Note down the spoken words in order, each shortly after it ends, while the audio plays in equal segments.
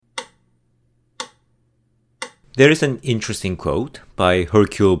There is an interesting quote by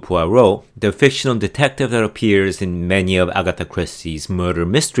Hercule Poirot, the fictional detective that appears in many of Agatha Christie's murder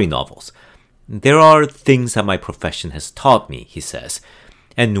mystery novels. There are things that my profession has taught me, he says,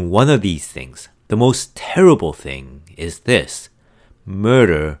 and one of these things, the most terrible thing, is this: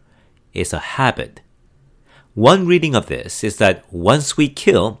 murder is a habit. One reading of this is that once we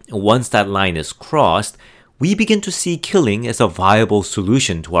kill, once that line is crossed, we begin to see killing as a viable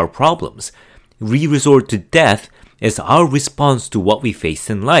solution to our problems. We resort to death as our response to what we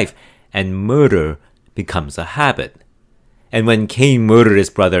face in life, and murder becomes a habit. And when Cain murdered his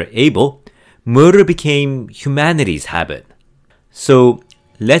brother Abel, murder became humanity's habit. So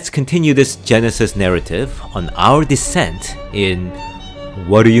let's continue this Genesis narrative on our descent in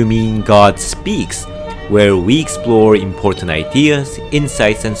What Do You Mean God Speaks?, where we explore important ideas,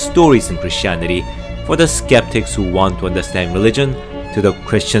 insights, and stories in Christianity for the skeptics who want to understand religion, to the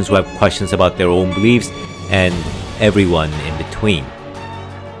Christians who have questions about their own beliefs, and everyone in between.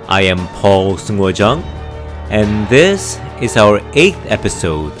 I am Paul Seung-Woo Jung, and this is our 8th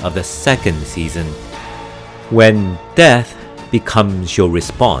episode of the 2nd season, When Death Becomes Your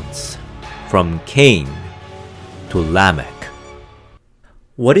Response, from Cain to Lamech.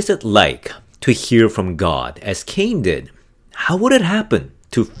 What is it like to hear from God as Cain did? How would it happen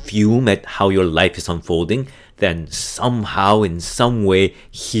to fume at how your life is unfolding, then somehow in some way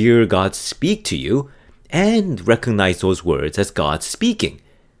hear God speak to you and recognize those words as God speaking,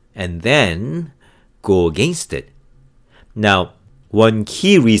 and then go against it? Now, one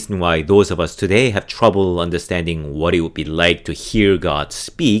key reason why those of us today have trouble understanding what it would be like to hear God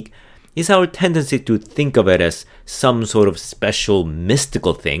speak is our tendency to think of it as some sort of special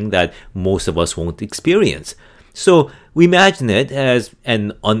mystical thing that most of us won't experience. So we imagine it as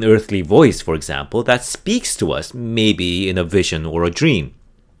an unearthly voice, for example, that speaks to us, maybe in a vision or a dream.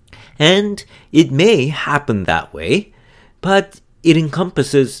 And it may happen that way, but it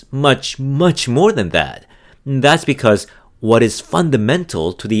encompasses much, much more than that. And that's because what is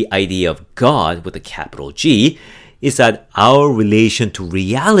fundamental to the idea of God with a capital G is that our relation to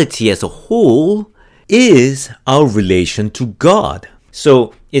reality as a whole is our relation to God.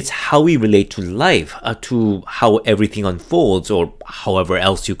 So it's how we relate to life, to how everything unfolds, or however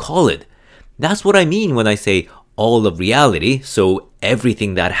else you call it. That's what I mean when I say all of reality, so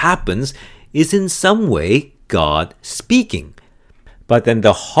everything that happens is in some way God speaking. But then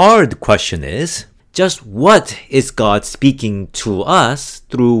the hard question is, just what is God speaking to us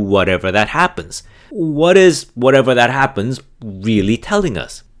through whatever that happens? What is whatever that happens really telling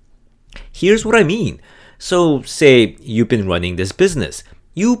us? Here's what I mean. So say you've been running this business.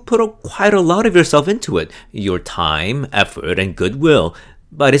 You put quite a lot of yourself into it, your time, effort, and goodwill,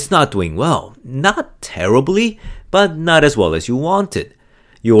 but it's not doing well. Not terribly, but not as well as you wanted.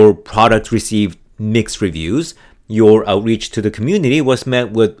 Your product received mixed reviews, your outreach to the community was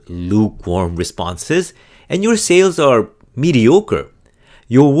met with lukewarm responses, and your sales are mediocre.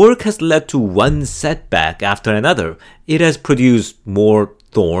 Your work has led to one setback after another. It has produced more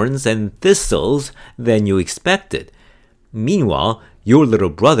thorns and thistles than you expected. Meanwhile, your little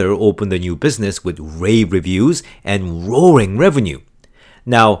brother opened a new business with rave reviews and roaring revenue.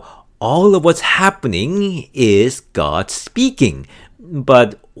 Now, all of what's happening is God speaking.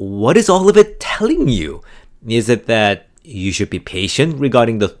 But what is all of it telling you? Is it that you should be patient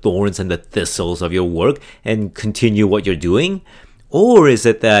regarding the thorns and the thistles of your work and continue what you're doing? Or is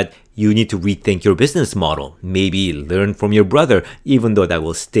it that you need to rethink your business model, maybe learn from your brother, even though that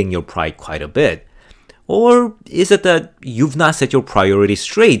will sting your pride quite a bit? Or is it that you've not set your priorities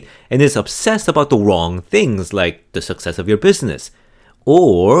straight and is obsessed about the wrong things, like the success of your business?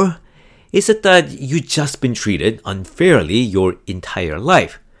 Or is it that you've just been treated unfairly your entire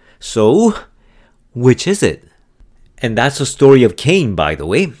life? So, which is it? And that's the story of Cain, by the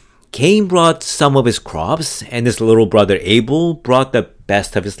way. Cain brought some of his crops, and his little brother Abel brought the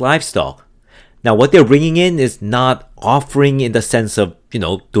best of his livestock. Now, what they're bringing in is not offering in the sense of,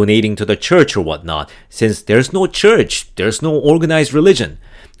 donating to the church or whatnot, since there's no church, there's no organized religion.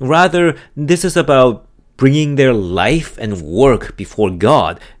 Rather, this is about bringing their life and work before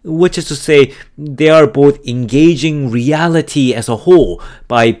God, which is to say, they are both engaging reality as a whole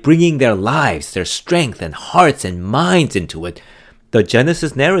by bringing their lives, their strength and hearts and minds into it. The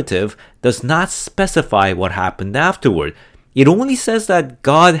Genesis narrative does not specify what happened afterward. It only says that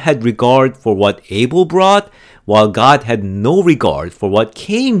God had regard for what Abel brought, while God had no regard for what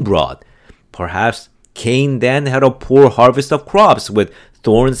Cain brought. Perhaps Cain then had a poor harvest of crops with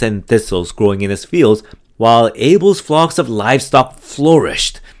thorns and thistles growing in his fields, while Abel's flocks of livestock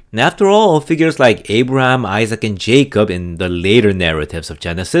flourished. And after all, figures like Abraham, Isaac, and Jacob in the later narratives of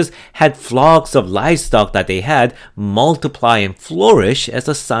Genesis had flocks of livestock that they had multiply and flourish as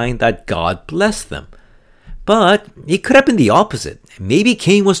a sign that God blessed them. But it could have been the opposite. Maybe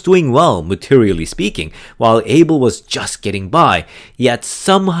Cain was doing well, materially speaking, while Abel was just getting by, yet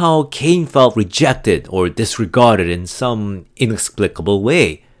somehow Cain felt rejected or disregarded in some inexplicable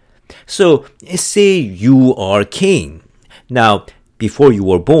way. So, say you are Cain. Now, before you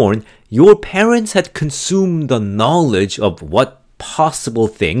were born, your parents had consumed the knowledge of what possible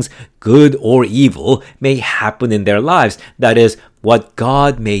things, good or evil, may happen in their lives. That is, what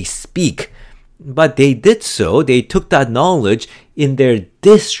God may speak. But they did so, they took that knowledge in their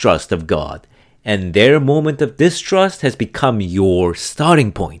distrust of God. And their moment of distrust has become your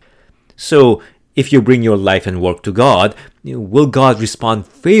starting point. So, if you bring your life and work to God, will God respond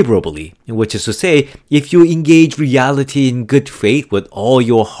favorably? Which is to say, if you engage reality in good faith with all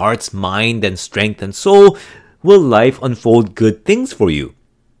your heart's mind and strength and soul, will life unfold good things for you?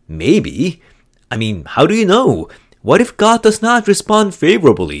 Maybe. I mean, how do you know? What if God does not respond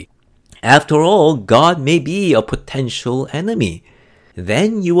favorably? After all, God may be a potential enemy.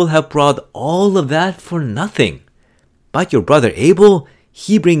 Then you will have brought all of that for nothing. But your brother Abel,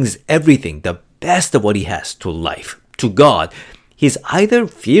 he brings everything, the best of what he has to life, to God. He's either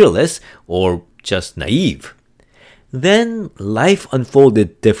fearless or just naive. Then life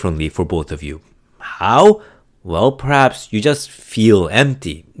unfolded differently for both of you. How? Well, perhaps you just feel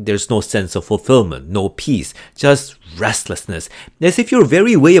empty. There's no sense of fulfillment, no peace, just restlessness, as if your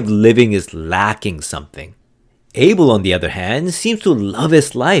very way of living is lacking something. Abel, on the other hand, seems to love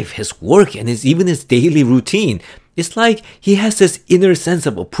his life, his work, and even his daily routine. It's like he has this inner sense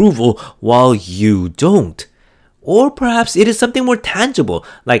of approval while you don't. Or perhaps it is something more tangible,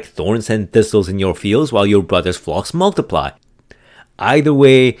 like thorns and thistles in your fields while your brother's flocks multiply. Either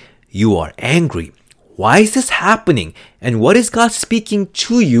way, you are angry. Why is this happening? And what is God speaking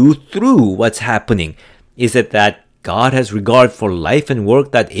to you through what's happening? Is it that God has regard for life and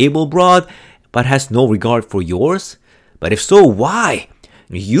work that Abel brought, but has no regard for yours? But if so, why?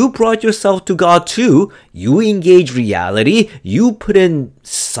 You brought yourself to God too. You engage reality. You put in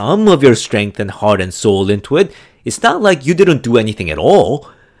some of your strength and heart and soul into it. It's not like you didn't do anything at all.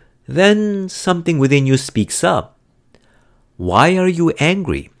 Then something within you speaks up. Why are you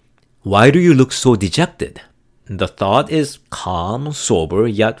angry? Why do you look so dejected? The thought is calm, sober,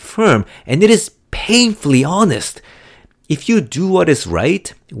 yet firm, and it is painfully honest. If you do what is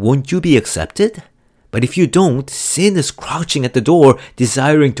right, won't you be accepted? But if you don't, sin is crouching at the door,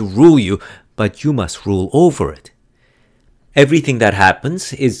 desiring to rule you, but you must rule over it. Everything that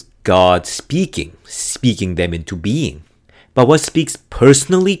happens is God speaking them into being. But what speaks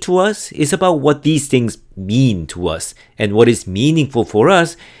personally to us is about what these things mean to us, and what is meaningful for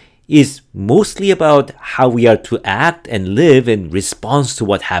us is mostly about how we are to act and live in response to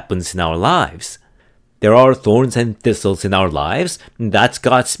what happens in our lives. There are thorns and thistles in our lives. That's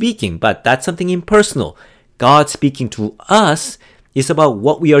God speaking, but that's something impersonal. God speaking to us is about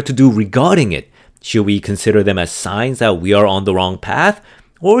what we are to do regarding it. Should we consider them as signs that we are on the wrong path,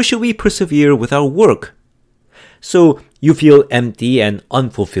 or should we persevere with our work? So you feel empty and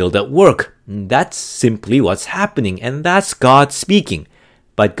unfulfilled at work. That's simply what's happening, and that's God speaking.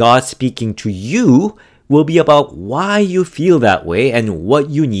 But God speaking to you will be about why you feel that way and what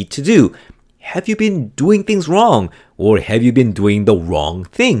you need to do. Have you been doing things wrong, or have you been doing the wrong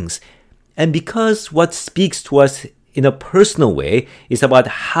things? And because what speaks to us in a personal way is about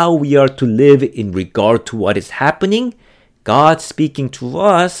how we are to live in regard to what is happening, God speaking to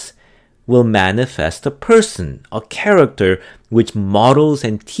us will manifest a person, a character, which models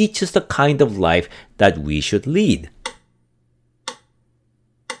and teaches the kind of life that we should lead.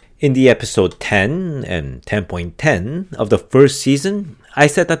 In the episode 10 and 10.10 of the first season, I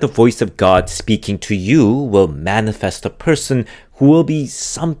said that the voice of God speaking to you will manifest a person who will be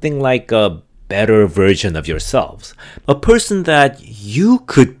something like a better version of yourselves. A person that you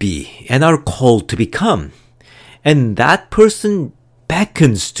could be and are called to become. And that person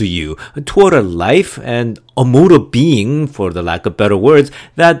beckons to you toward a life and a mode of being, for the lack of better words,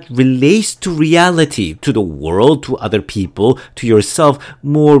 that relates to reality, to the world, to other people, to yourself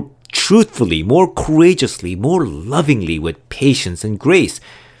more truthfully, more courageously, more lovingly, with patience and grace.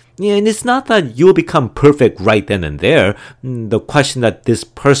 And it's not that you'll become perfect right then and there. The question that this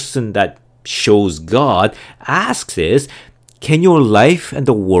person that shows God asks is, can your life and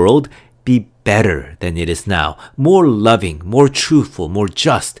the world be better than it is now? More loving, more truthful, more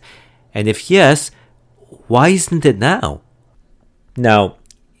just? And if yes, why isn't it now? Now,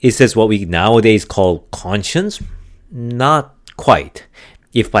 is this what we nowadays call conscience? Not quite.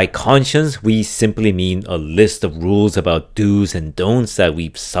 If by conscience we simply mean a list of rules about do's and don'ts that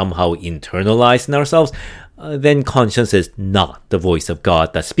we've somehow internalized in ourselves, then conscience is not the voice of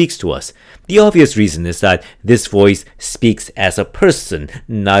God that speaks to us. The obvious reason is that this voice speaks as a person,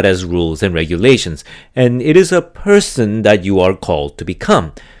 not as rules and regulations, and it is a person that you are called to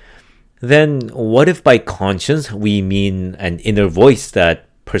become. Then what if by conscience we mean an inner voice that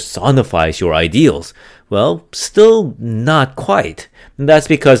personifies your ideals? Well, still not quite. That's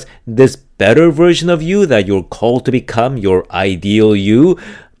because this better version of you that you're called to become, your ideal you,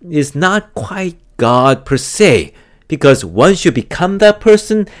 is not quite God per se. Because once you become that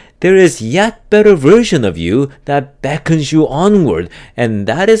person, there is yet better version of you that beckons you onward, and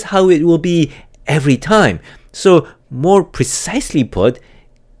that is how it will be every time. So, more precisely put,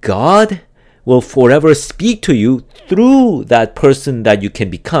 God will forever speak to you through that person that you can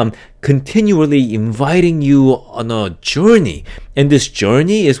become, continually inviting you on a journey. And this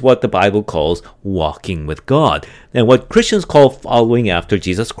journey is what the Bible calls walking with God, and what Christians call following after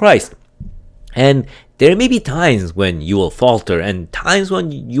Jesus Christ. And there may be times when you will falter, and times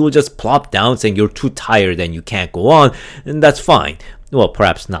when you will just plop down saying you're too tired and you can't go on, and that's fine. Well,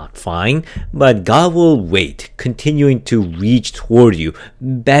 perhaps not fine, but God will wait, continuing to reach toward you,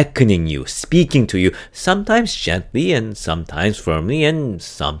 beckoning you, speaking to you, sometimes gently and sometimes firmly and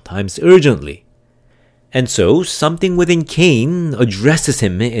sometimes urgently. And so, something within Cain addresses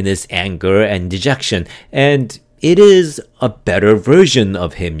him in his anger and dejection, and it is a better version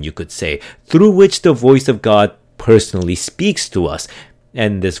of him, you could say, through which the voice of God personally speaks to us.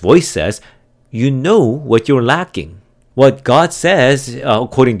 And this voice says, you know what you're lacking. What God says,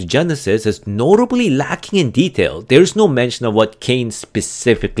 according to Genesis, is notably lacking in detail. There's no mention of what Cain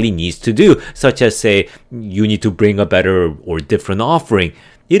specifically needs to do, such as, say, you need to bring a better or different offering.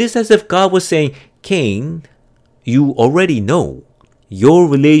 It is as if God was saying, Cain, you already know. Your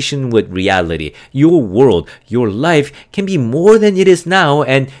relation with reality, your world, your life can be more than it is now,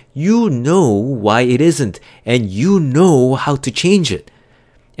 and you know why it isn't, and you know how to change it.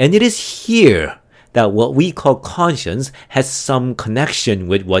 And it is here that what we call conscience has some connection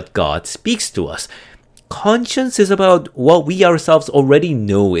with what God speaks to us. Conscience is about what we ourselves already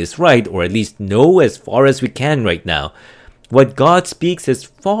know is right, or at least know as far as we can right now. What God speaks is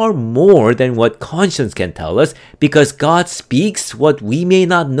far more than what conscience can tell us, because God speaks what we may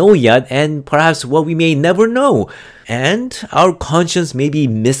not know yet, and perhaps what we may never know. And our conscience may be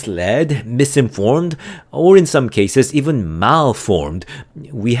misled, misinformed, or in some cases even malformed.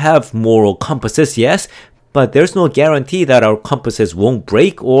 We have moral compasses, yes, but there's no guarantee that our compasses won't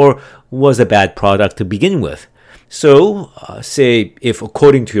break or was a bad product to begin with. So, say if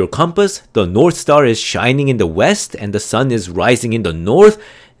according to your compass, the North Star is shining in the west and the sun is rising in the north,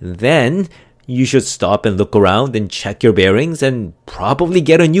 then you should stop and look around and check your bearings and probably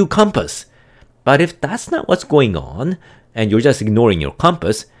get a new compass. But if that's not what's going on, and you're just ignoring your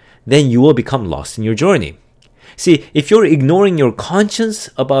compass, then you will become lost in your journey. See, if you're ignoring your conscience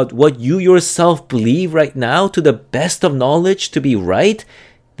about what you yourself believe right now to the best of knowledge to be right,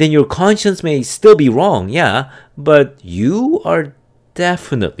 then your conscience may still be wrong, yeah, but you are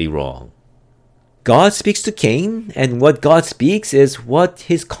definitely wrong. God speaks to Cain, and what God speaks is what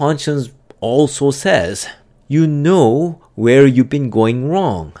his conscience also says. You know where you've been going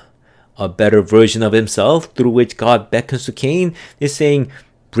wrong. A better version of himself through which God beckons to Cain is saying,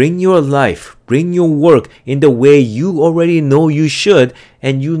 bring your life, bring your work in the way you already know you should,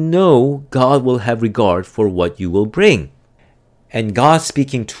 and you know God will have regard for what you will bring. And God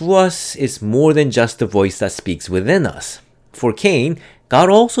speaking to us is more than just the voice that speaks within us. For Cain, God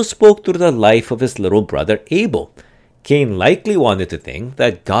also spoke through the life of his little brother Abel. Cain likely wanted to think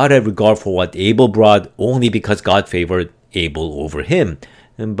that God had regard for what Abel brought only because God favored Abel over him.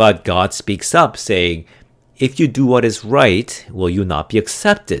 But God speaks up, saying, if you do what is right, will you not be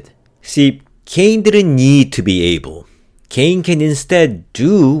accepted? See, Cain didn't need to be Abel. Cain can instead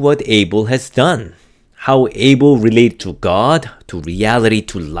do what Abel has done. How Abel related to God, to reality,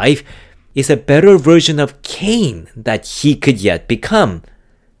 to life, is a better version of Cain that he could yet become.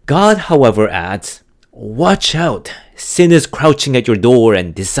 God, however, adds, watch out. Sin is crouching at your door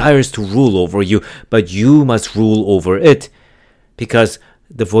and desires to rule over you, but you must rule over it. Because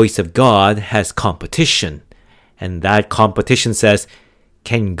the voice of God has competition. And that competition says,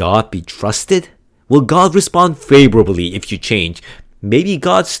 can God be trusted? Will God respond favorably if you change? Maybe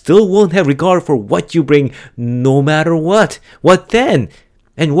God still won't have regard for what you bring no matter what. What then?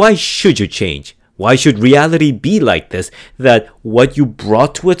 And why should you change? Why should reality be like this, that what you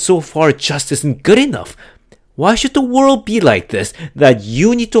brought to it so far just isn't good enough? Why should the world be like this, that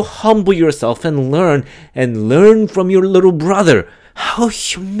you need to humble yourself and learn from your little brother? How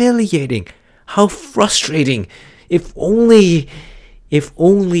humiliating! How frustrating! If only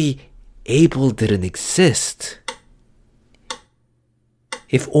Abel didn't exist.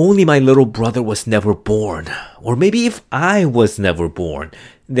 If only my little brother was never born, or maybe if I was never born,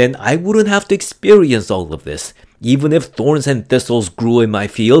 then I wouldn't have to experience all of this. Even if thorns and thistles grew in my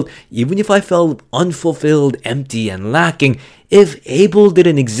field, even if I felt unfulfilled, empty, and lacking, if Abel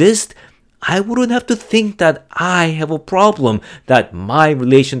didn't exist, I wouldn't have to think that I have a problem, that my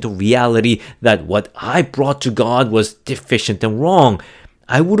relation to reality, that what I brought to God was deficient and wrong.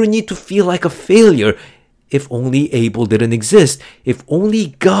 I wouldn't need to feel like a failure. If only Abel didn't exist. If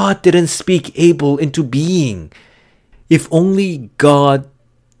only God didn't speak Abel into being. If only God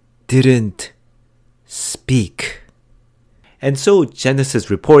didn't speak. And so Genesis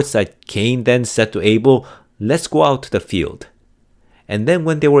reports that Cain then said to Abel, "Let's go out to the field." And then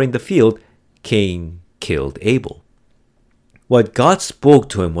when they were in the field, Cain killed Abel. What God spoke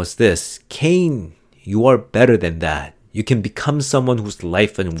to him was this: "Cain, you are better than that. You can become someone whose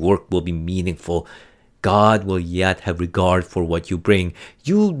life and work will be meaningful. God will yet have regard for what you bring.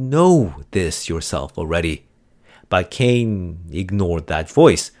 You know this yourself already." But Cain ignored that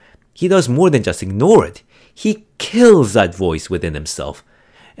voice. He does more than just ignore it. He kills that voice within himself.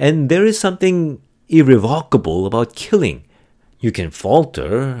 And there is something irrevocable about killing. You can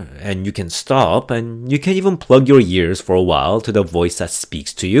falter, and you can stop, and you can even plug your ears for a while to the voice that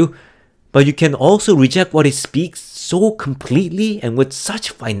speaks to you. But you can also reject what it speaks so completely and with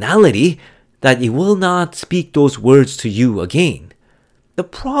such finality that it will not speak those words to you again. The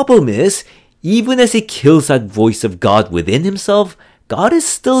problem is, even as he kills that voice of God within himself, God is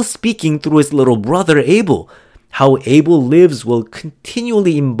still speaking through his little brother Abel. How Abel lives will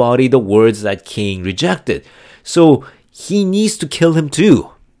continually embody the words that Cain rejected. So he needs to kill him too.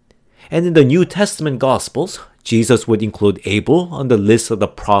 And in the New Testament Gospels, Jesus would include Abel on the list of the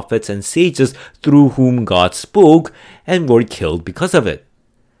prophets and sages through whom God spoke and were killed because of it.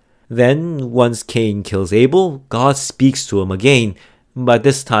 Then, once Cain kills Abel, God speaks to him again, but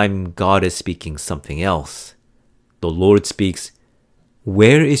this time God is speaking something else. The Lord speaks,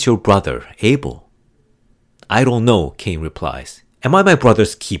 "Where is your brother, Abel?" "I don't know," Cain replies. "Am I my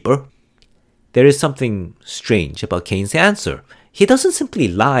brother's keeper?" There is something strange about Cain's answer. He doesn't simply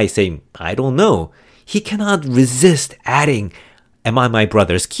lie saying, "I don't know." He cannot resist adding, "Am I my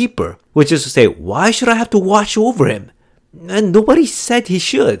brother's keeper?" Which is to say, why should I have to watch over him? And nobody said he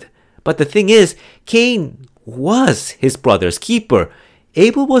should. But the thing is, Cain was his brother's keeper.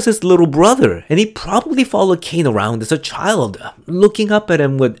 Abel was his little brother, and he probably followed Cain around as a child, looking up at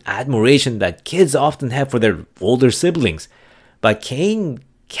him with admiration that kids often have for their older siblings. But Cain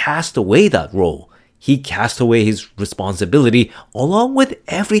cast away that role. He cast away his responsibility along with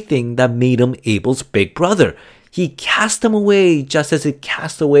everything that made him Abel's big brother. He cast him away just as he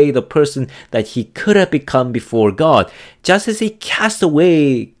cast away the person that he could have become before God, just as he cast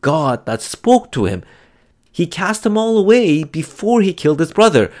away God that spoke to him. He cast them all away before he killed his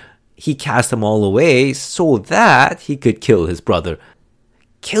brother. He cast them all away so that he could kill his brother.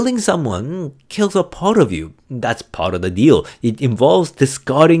 Killing someone kills a part of you. That's part of the deal. It involves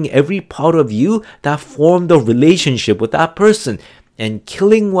discarding every part of you that formed a relationship with that person. And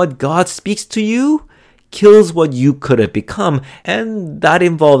killing what God speaks to you kills what you could have become, and that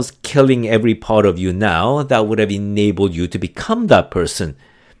involves killing every part of you now that would have enabled you to become that person.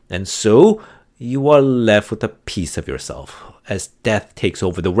 And so, you are left with a piece of yourself. As death takes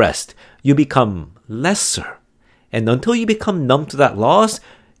over the rest, you become lesser. And until you become numb to that loss,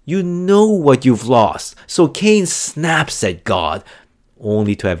 you know what you've lost. So Cain snaps at God,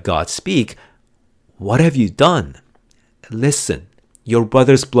 only to have God speak, "What have you done? Listen. Your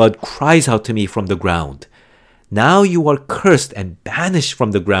brother's blood cries out to me from the ground. Now you are cursed and banished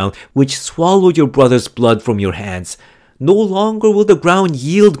from the ground, which swallowed your brother's blood from your hands. No longer will the ground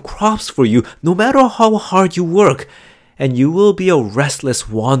yield crops for you, no matter how hard you work, and you will be a restless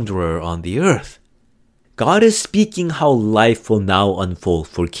wanderer on the earth." God is speaking how life will now unfold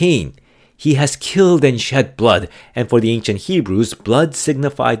for Cain. He has killed and shed blood, and for the ancient Hebrews, blood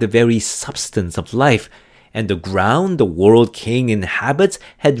signified the very substance of life. And the ground, the world Cain inhabits,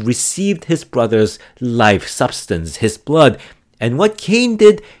 had received his brother's life substance, his blood. And what Cain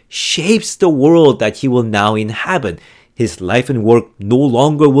did shapes the world that he will now inhabit. His life and work no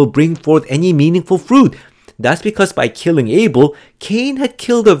longer will bring forth any meaningful fruit. That's because by killing Abel, Cain had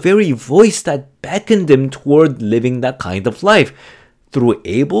killed the very voice that beckoned him toward living that kind of life. Through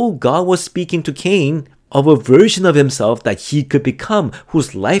Abel, God was speaking to Cain, of a version of himself that he could become,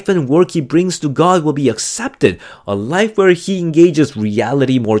 whose life and work he brings to God will be accepted, a life where he engages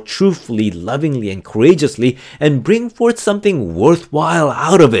reality more truthfully, lovingly, and courageously, and bring forth something worthwhile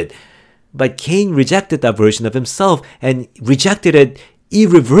out of it. But Cain rejected that version of himself and rejected it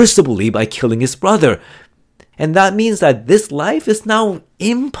irreversibly by killing his brother. And that means that this life is now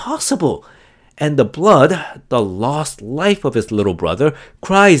impossible. And the blood, the lost life of his little brother,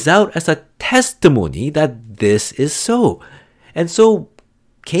 cries out as a testimony that this is so. And so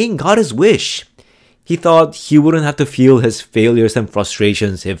Cain got his wish. He thought he wouldn't have to feel his failures and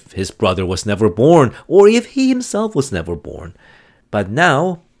frustrations if his brother was never born, or if he himself was never born. But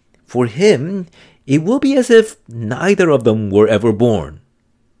now, for him, it will be as if neither of them were ever born.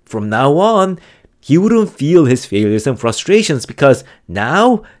 From now on, he wouldn't feel his failures and frustrations because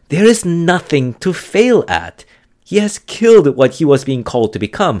now there is nothing to fail at. He has killed what he was being called to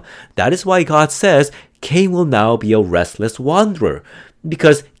become. That is why God says Cain will now be a restless wanderer.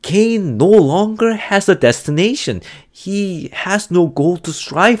 Because Cain no longer has a destination. He has no goal to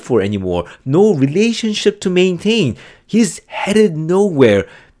strive for anymore, no relationship to maintain. He's headed nowhere,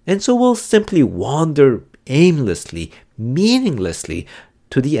 and so will simply wander aimlessly, meaninglessly,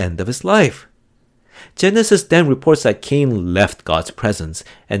 to the end of his life. Genesis then reports that Cain left God's presence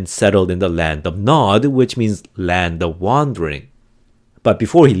and settled in the land of Nod, which means land of wandering. But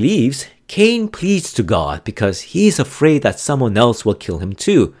before he leaves, Cain pleads to God because he's afraid that someone else will kill him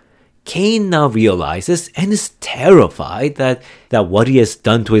too. Cain now realizes and is terrified that what he has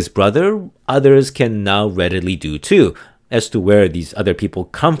done to his brother, others can now readily do too. As to where these other people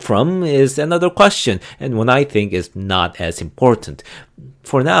come from is another question, and one I think is not as important.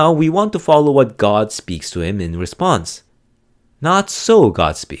 For now, we want to follow what God speaks to him in response. Not so,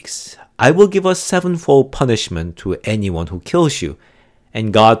 God speaks. I will give a sevenfold punishment to anyone who kills you.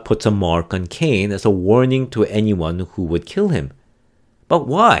 And God puts a mark on Cain as a warning to anyone who would kill him. But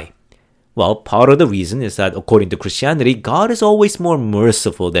why? Well, part of the reason is that according to Christianity, God is always more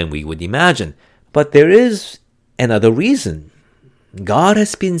merciful than we would imagine. But there is another reason. God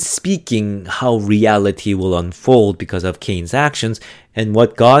has been speaking how reality will unfold because of Cain's actions, and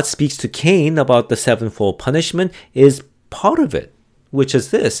what God speaks to Cain about the sevenfold punishment is part of it, which is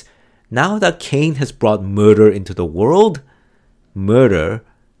this. Now that Cain has brought murder into the world, murder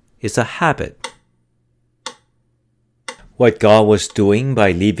is a habit. What God was doing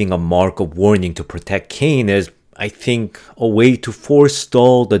by leaving a mark of warning to protect Cain is, I think, a way to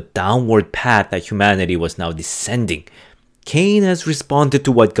forestall the downward path that humanity was now descending. Cain has responded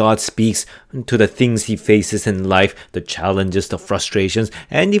to what God speaks, to the things he faces in life, the challenges, the frustrations,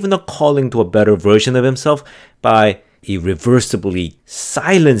 and even the calling to a better version of himself by irreversibly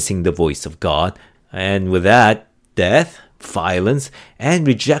silencing the voice of God. And with that, death, violence, and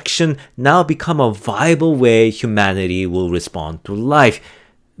rejection now become a viable way humanity will respond to life,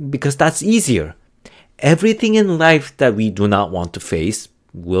 because that's easier. Everything in life that we do not want to face,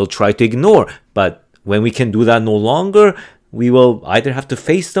 we'll try to ignore, but when we can do that no longer, we will either have to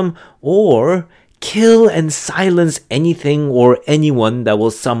face them or kill and silence anything or anyone that will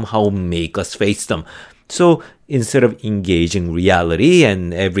somehow make us face them. So instead of engaging reality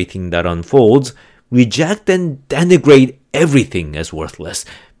and everything that unfolds, reject and denigrate everything as worthless.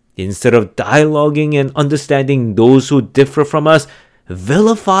 Instead of dialoguing and understanding those who differ from us,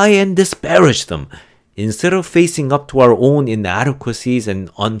 vilify and disparage them. Instead of facing up to our own inadequacies and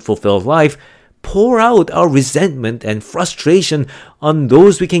unfulfilled life, pour out our resentment and frustration on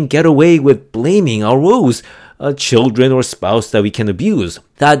those we can get away with blaming our woes, a children or spouse that we can abuse,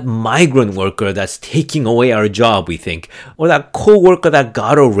 that migrant worker that's taking away our job, we think, or that co-worker that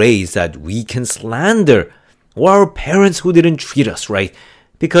got a raise that we can slander, or our parents who didn't treat us right.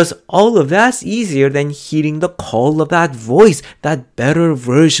 Because all of that's easier than heeding the call of that voice, that better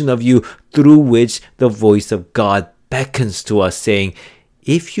version of you through which the voice of God beckons to us saying,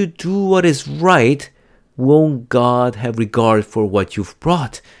 if you do what is right, won't God have regard for what you've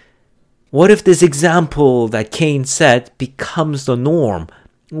brought? What if this example that Cain set becomes the norm?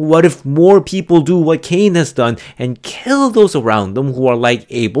 What if more people do what Cain has done and kill those around them who are like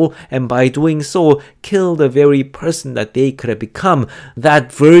Abel, and by doing so, kill the very person that they could have become,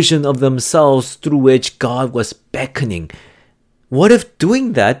 that version of themselves through which God was beckoning? What if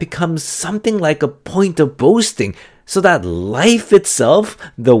doing that becomes something like a point of boasting, so that life itself,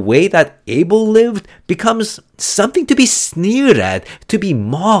 the way that Abel lived, becomes something to be sneered at, to be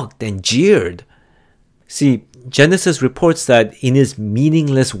mocked and jeered? See, Genesis reports that in his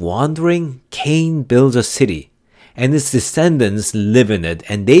meaningless wandering, Cain builds a city, and his descendants live in it,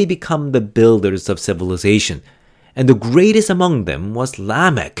 and they become the builders of civilization. And the greatest among them was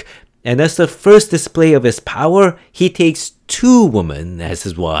Lamech. And as the first display of his power, he takes 2 women as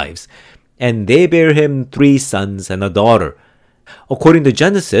his wives, and they bear him 3 sons and a daughter. According to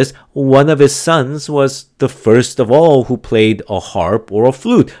Genesis, one of his sons was the first of all who played a harp or a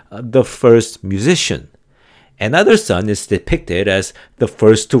flute, the first musician. Another son is depicted as the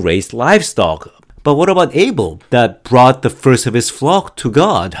first to raise livestock. But what about Abel, that brought the first of his flock to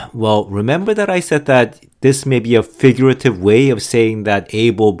God? Well, remember that I said that this may be a figurative way of saying that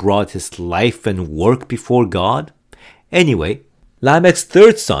Abel brought his life and work before God? Anyway, Lamech's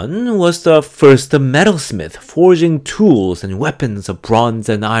 3rd son was the first metalsmith, forging tools and weapons of bronze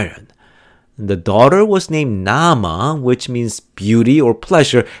and iron. The daughter was named Naamah, which means beauty or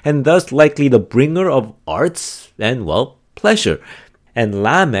pleasure, and thus likely the bringer of arts and, well, pleasure. And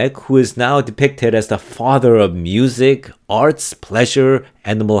Lamech, who is now depicted as the father of music, arts, pleasure,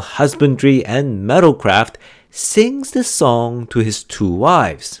 animal husbandry, and metalcraft, sings this song to his 2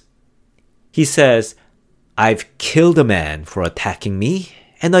 wives. He says, "I've killed a man for attacking me,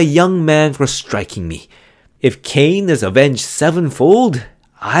 and a young man for striking me. If Cain is avenged 7-fold,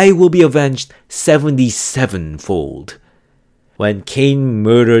 I will be avenged 77-fold. When Cain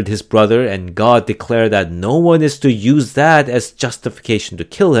murdered his brother and God declared that no one is to use that as justification to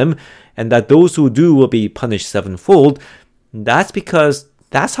kill him, and that those who do will be punished 7-fold, that's because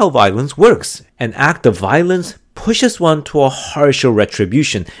that's how violence works. An act of violence pushes one to a harsher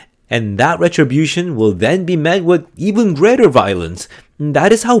retribution, and that retribution will then be met with even greater violence.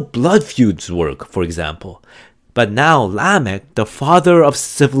 That is how blood feuds work, for example. But now Lamech, the father of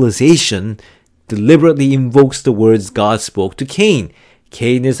civilization, deliberately invokes the words God spoke to Cain.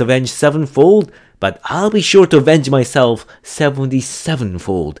 Cain is avenged 7-fold, but I'll be sure to avenge myself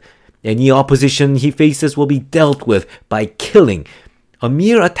 77-fold. Any opposition he faces will be dealt with by killing. A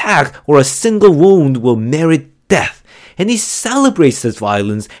mere attack or a single wound will merit death. And he celebrates this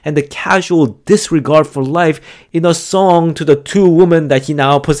violence and the casual disregard for life in a song to the 2 women that he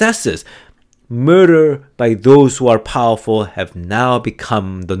now possesses. Murder by those who are powerful have now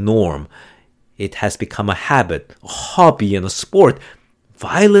become the norm. It has become a habit, a hobby, and a sport.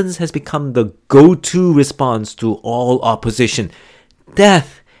 Violence has become the go-to response to all opposition.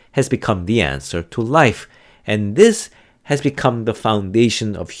 Death has become the answer to life. And this has become the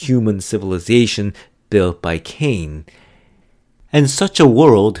foundation of human civilization built by Cain. And such a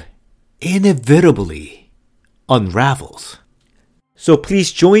world inevitably unravels. So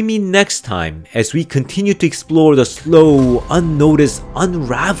please join me next time as we continue to explore the slow, unnoticed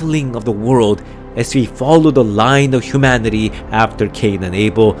unraveling of the world as we follow the line of humanity after Cain and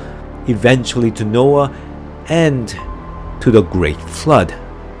Abel, eventually to Noah and to the Great Flood.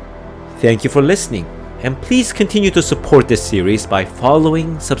 Thank you for listening, and please continue to support this series by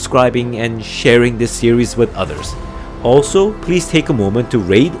following, subscribing, and sharing this series with others. Also, please take a moment to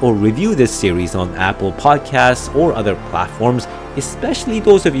rate or review this series on Apple Podcasts or other platforms, especially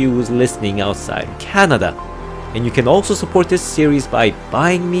those of you who's listening outside Canada. And you can also support this series by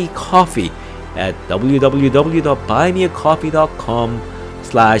buying me coffee at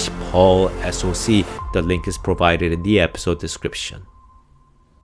www.buymeacoffee.com/PaulSoc. The link is provided in the episode description.